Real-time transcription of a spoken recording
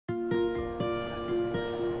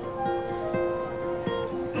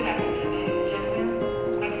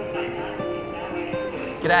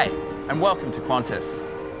G'day and welcome to Qantas.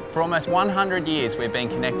 For almost 100 years we've been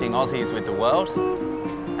connecting Aussies with the world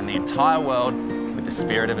and the entire world with the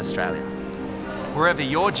spirit of Australia. Wherever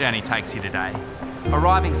your journey takes you today,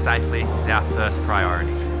 arriving safely is our first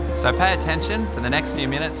priority. So pay attention for the next few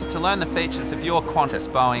minutes to learn the features of your Qantas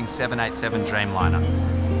Boeing 787 Dreamliner,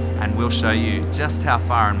 and we'll show you just how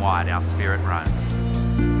far and wide our spirit roams.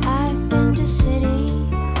 I've been to cities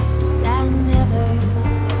that never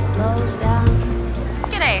close down.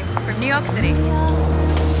 G'day, from New York City.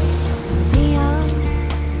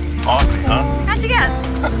 Auntie, huh? How'd you guess?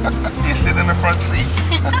 You sit in the front seat.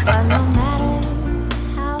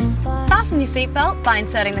 Fasten your seatbelt by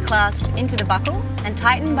inserting the clasp into the buckle and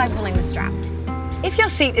tighten by pulling the strap. If your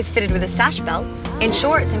seat is fitted with a sash belt,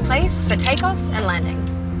 ensure it's in place for takeoff and landing.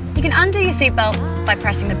 You can undo your seatbelt by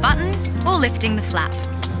pressing the button or lifting the flap.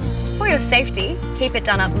 For your safety, keep it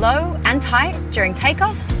done up low and tight during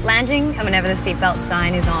takeoff, landing, and whenever the seatbelt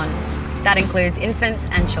sign is on. That includes infants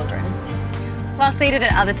and children. While seated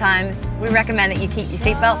at other times, we recommend that you keep your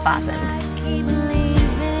seatbelt fastened.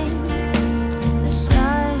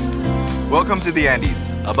 Welcome to the Andes,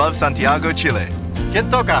 above Santiago, Chile. ¿Quién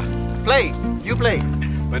toca? Play. You play.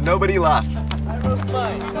 But nobody laugh.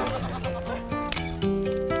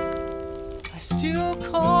 I still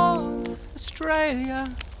call Australia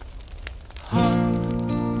home.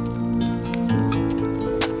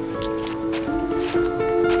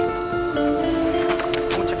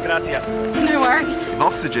 Muchas gracias. No worries. If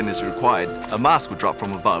oxygen is required, a mask will drop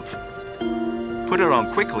from above. Put it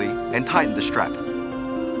on quickly and tighten the strap.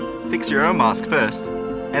 Fix your own mask first,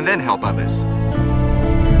 and then help others.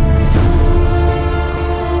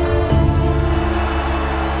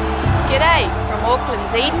 G'day from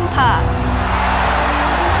Auckland's Eden Park.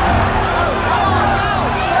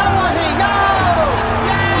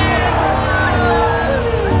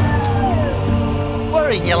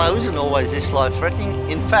 Wearing yellow isn't always this life-threatening.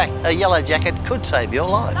 In fact, a yellow jacket could save your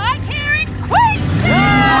life. Like here in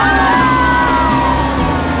Queenstown!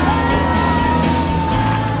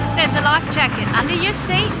 There's a life jacket under your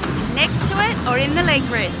seat, next to it, or in the leg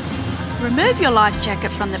rest. Remove your life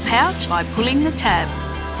jacket from the pouch by pulling the tab.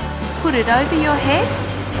 Put it over your head,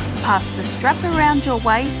 pass the strap around your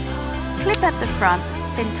waist, clip at the front,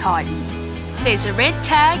 then tighten. There's a red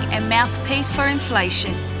tag and mouthpiece for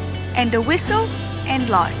inflation, and a whistle and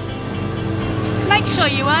light. Make sure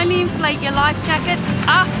you only inflate your life jacket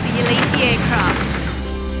after you leave the aircraft.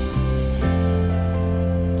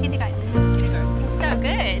 Kindergarten. It's so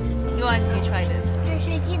good. You try this.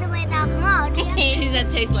 Does that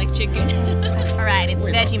taste like chicken? All right, it's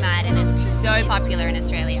Vegemite and it's so popular in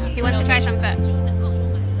Australia. Who wants to try some first?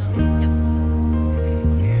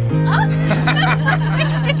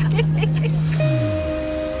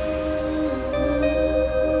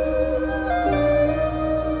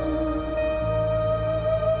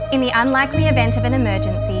 In the unlikely event of an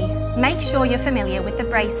emergency, make sure you're familiar with the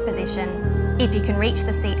brace position. If you can reach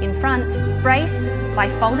the seat in front, brace by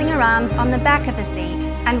folding your arms on the back of the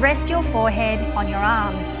seat and rest your forehead on your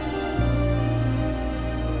arms.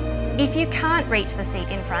 If you can't reach the seat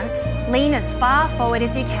in front, lean as far forward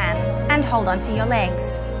as you can and hold onto your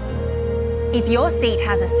legs. If your seat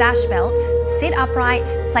has a sash belt, sit upright,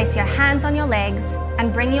 place your hands on your legs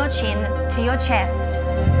and bring your chin to your chest.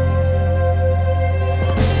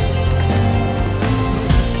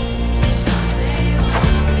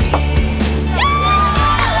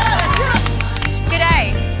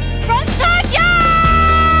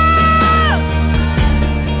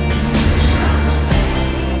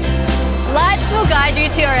 Guide you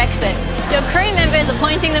to your exit. Your crew members are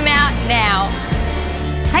pointing them out now.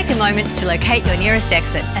 Take a moment to locate your nearest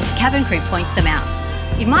exit as the cabin crew points them out.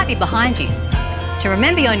 It might be behind you. To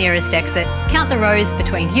remember your nearest exit, count the rows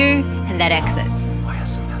between you and that exit.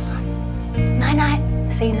 Night night.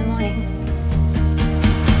 See you in the morning.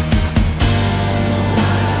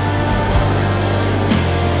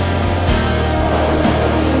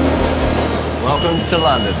 Welcome to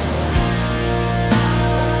London.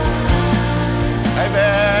 Hey,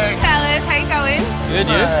 Meg. Fellas, how you going? Good,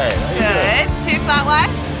 you? Hey, Good. 2 flat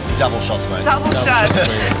whites? Double shots, mate. Double shots. for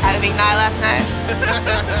you. Had a big night last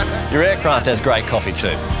night. Your aircraft has great coffee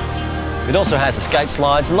too. It also has escape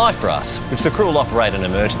slides and life rafts, which the crew will operate in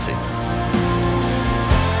emergency.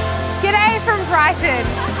 G'day from Brighton.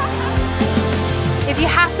 If you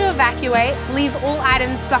have to evacuate, leave all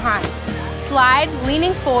items behind. Slide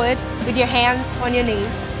leaning forward with your hands on your knees.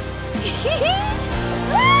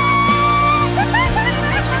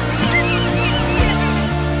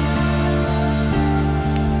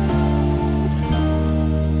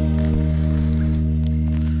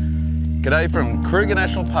 G'day from Kruger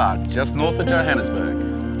National Park, just north of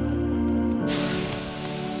Johannesburg.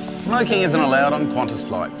 Smoking isn't allowed on Qantas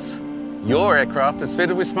flights. Your aircraft is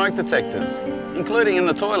fitted with smoke detectors, including in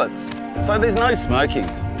the toilets. So there's no smoking.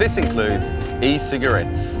 This includes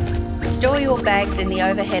e-cigarettes. Store your bags in the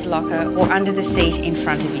overhead locker or under the seat in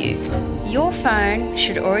front of you. Your phone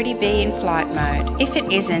should already be in flight mode. If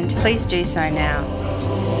it isn't, please do so now.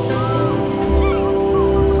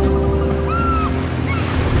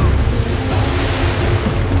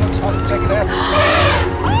 Check it out.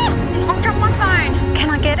 I'll drop my phone. Can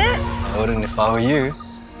I get it? I wouldn't if I were you.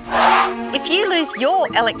 If you lose your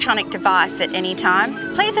electronic device at any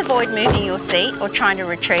time, please avoid moving your seat or trying to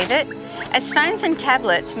retrieve it, as phones and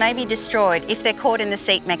tablets may be destroyed if they're caught in the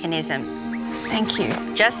seat mechanism. Thank you.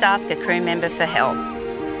 Just ask a crew member for help.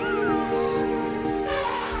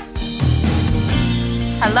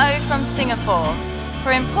 Hello from Singapore.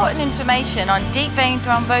 For important information on deep vein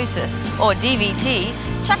thrombosis, or DVT,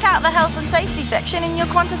 check out the health and safety section in your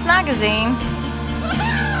Qantas magazine.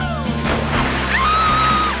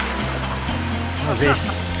 How's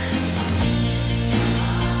this?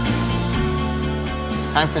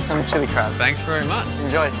 Time for some chili crab. Thanks very much.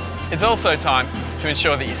 Enjoy. It's also time to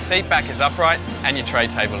ensure that your seat back is upright and your tray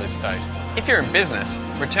table is stowed. If you're in business,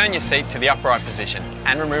 return your seat to the upright position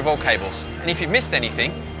and remove all cables. And if you've missed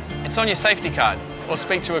anything, it's on your safety card or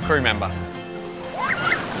speak to a crew member.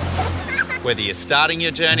 Whether you're starting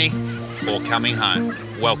your journey or coming home,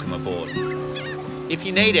 welcome aboard. If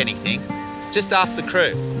you need anything, just ask the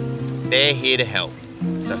crew. They're here to help,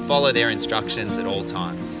 so follow their instructions at all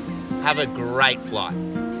times. Have a great flight,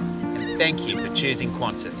 and thank you for choosing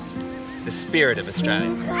Qantas, the spirit of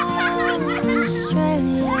Australia.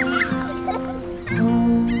 Australia.